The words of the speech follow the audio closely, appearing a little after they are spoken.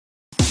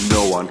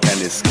No one can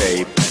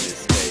escape.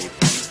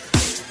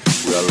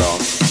 We're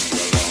lost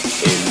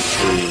in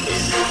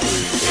dreams.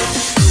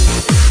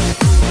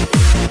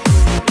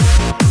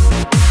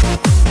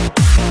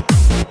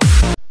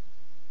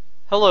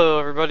 Hello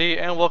everybody,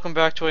 and welcome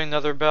back to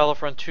another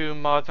Battlefront 2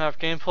 mod map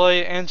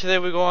gameplay, and today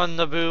we go on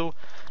Naboo,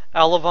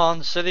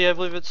 Avalon City, I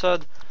believe it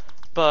said,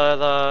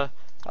 but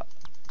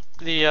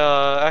the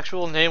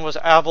actual name was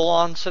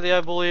Avalon City,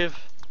 I believe,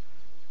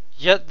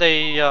 yet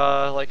they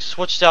like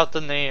switched out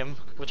the name,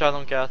 which I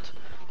don't get.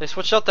 They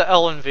switched out the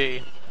L and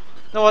V.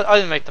 No, I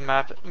didn't make the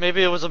map.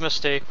 Maybe it was a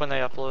mistake when they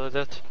uploaded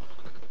it.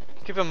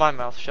 Keeping my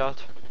mouth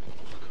shut.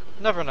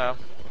 Never know.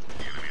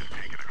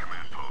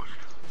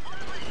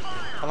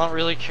 I don't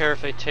really care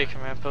if they take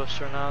command posts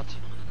or not.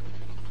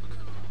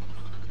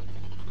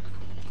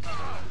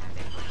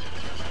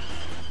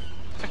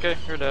 Okay,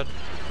 you're dead.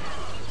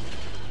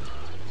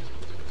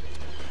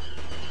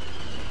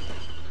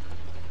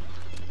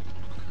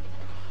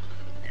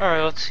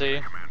 Alright, let's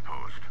see.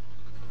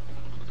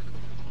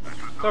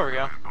 There we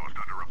go.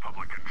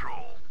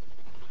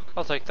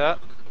 I'll take that.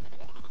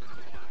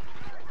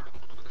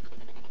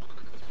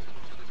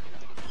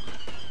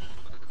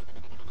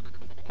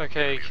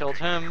 Okay, killed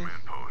him.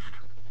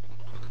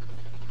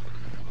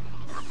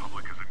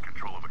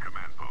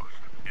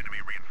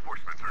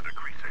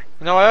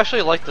 You know, I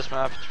actually like this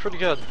map. It's pretty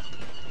good.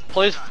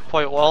 Plays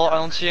quite well. I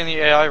don't see any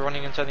AI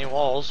running into any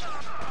walls.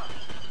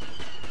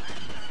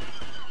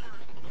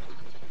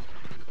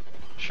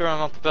 Sure, I'm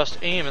not the best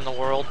aim in the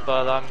world,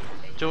 but I'm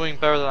doing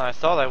better than I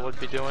thought I would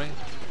be doing.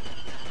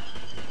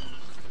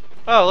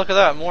 Oh, look at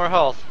that, more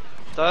health.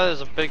 That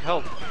is a big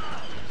help.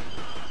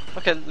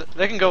 Okay,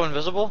 they can go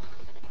invisible.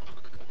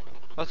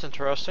 That's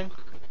interesting.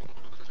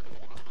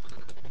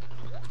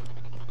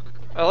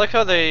 I like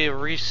how they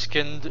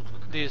reskinned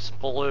these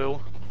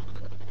blue.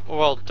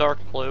 Well, dark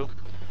blue.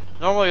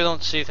 Normally you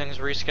don't see things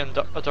reskinned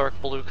a dark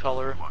blue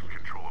color.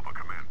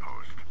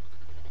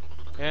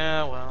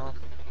 Yeah, well.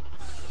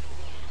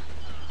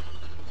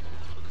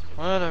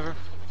 Whatever.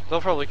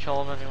 They'll probably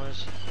kill him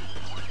anyways.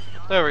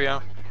 There we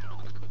go.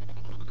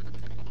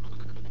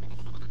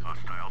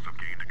 Hostiles have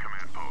gained a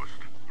command post.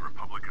 The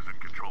Republic is in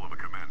control of a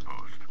command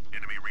post.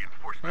 Enemy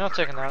reinforcements. I'm not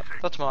taking that.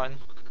 That's mine.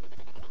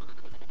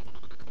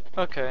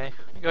 Okay.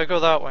 You gotta go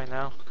that way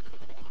now.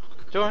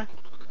 Do I?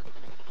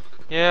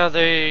 Yeah,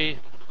 they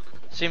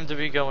seem to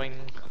be going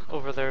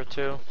over there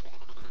too.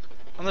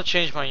 I'm gonna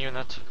change my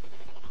unit.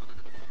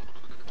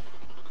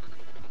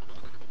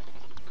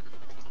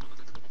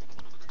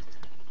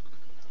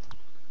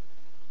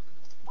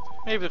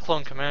 Maybe the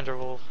clone commander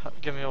will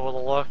give me a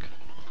little luck.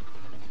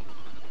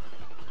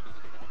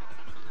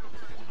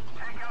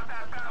 Take out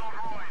that battle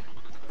droid.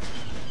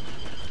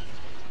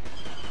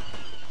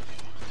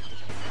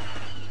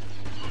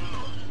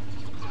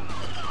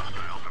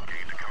 Hostiles have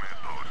gained a command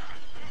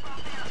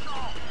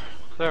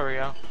post. There we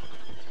go.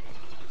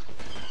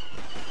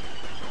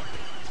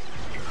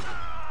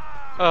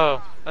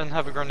 Oh, I didn't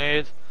have a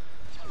grenade.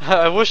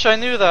 I wish I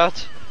knew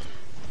that.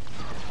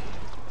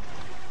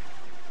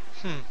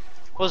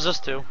 What does this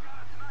do?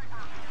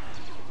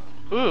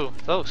 Ooh,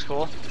 that looks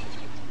cool.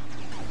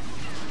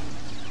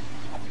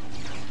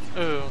 Ooh,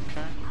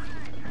 okay.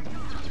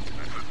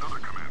 That's another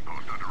command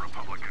post under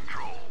Republic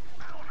control.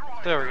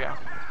 There we go.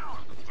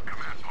 The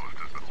command post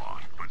has been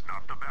lost, but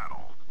not the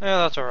battle. Yeah,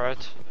 that's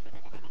alright.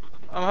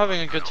 I'm having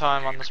a good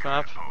time on this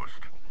map.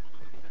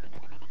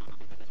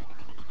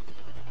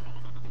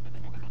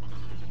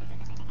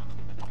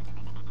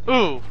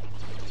 Ooh!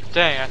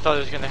 Dang, I thought he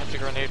was gonna hit the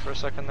grenade for a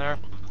second there.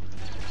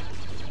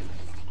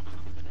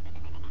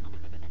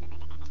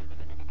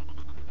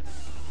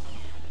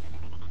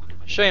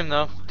 Shame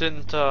though,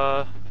 didn't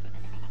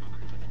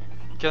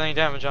get any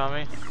damage on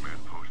me. The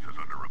command post is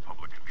under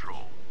Republic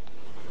control.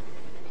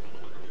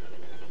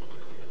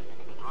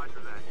 Roger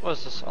that. What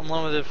is this?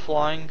 Unlimited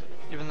flying?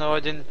 Even though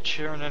I didn't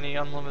turn any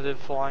unlimited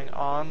flying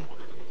on.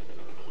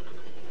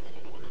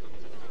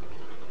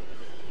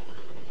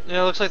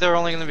 Yeah, it looks like they're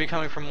only going to be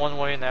coming from one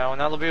way now,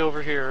 and that'll be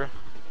over here.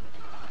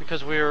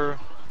 Because we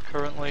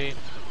currently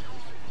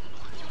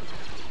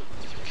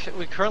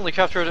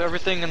captured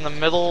everything in the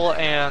middle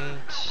and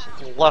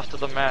left of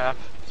the map.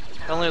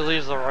 It only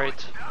leaves the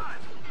right.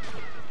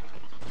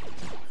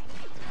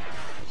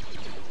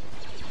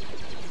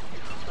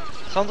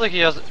 Sounds like he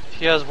has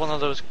one of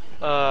those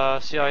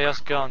CIS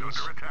guns.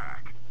 Under attack.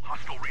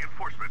 Hostile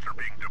reinforcements are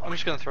being deployed. I'm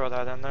just gonna throw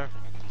that in there.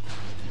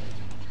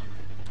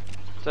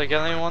 Did I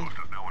get anyone? Post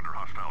is now under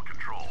hostile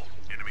control.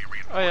 Enemy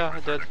Oh yeah, I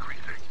reinforcements are did.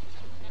 decreasing.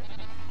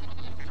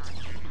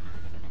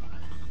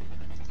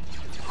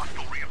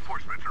 Hostile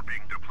reinforcements are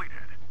being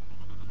depleted.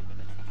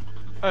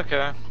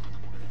 Okay.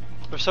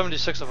 There's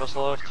 76 of us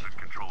left. Is in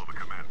control of a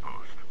command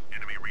post.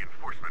 Enemy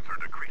reinforcements are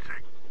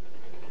decreasing.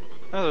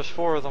 Oh, there's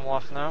 4 of them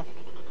left now.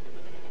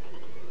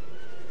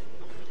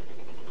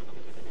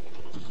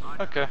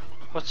 Okay,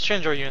 let's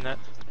change our unit.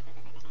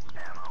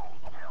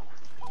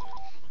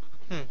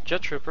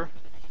 Jet trooper.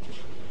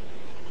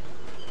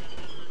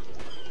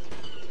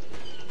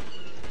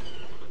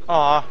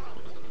 Aw.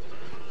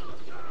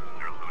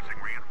 They're losing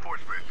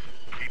reinforcements.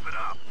 Keep it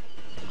up.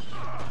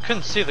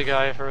 couldn't see the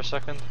guy for a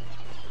second.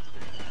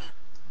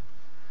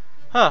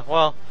 Huh,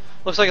 well,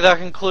 looks like that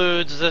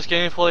concludes this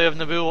gameplay of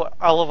Naboo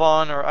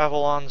Avalon or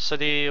Avalon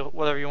City,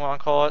 whatever you want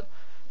to call it.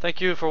 Thank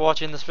you for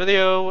watching this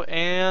video,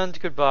 and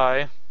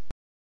goodbye.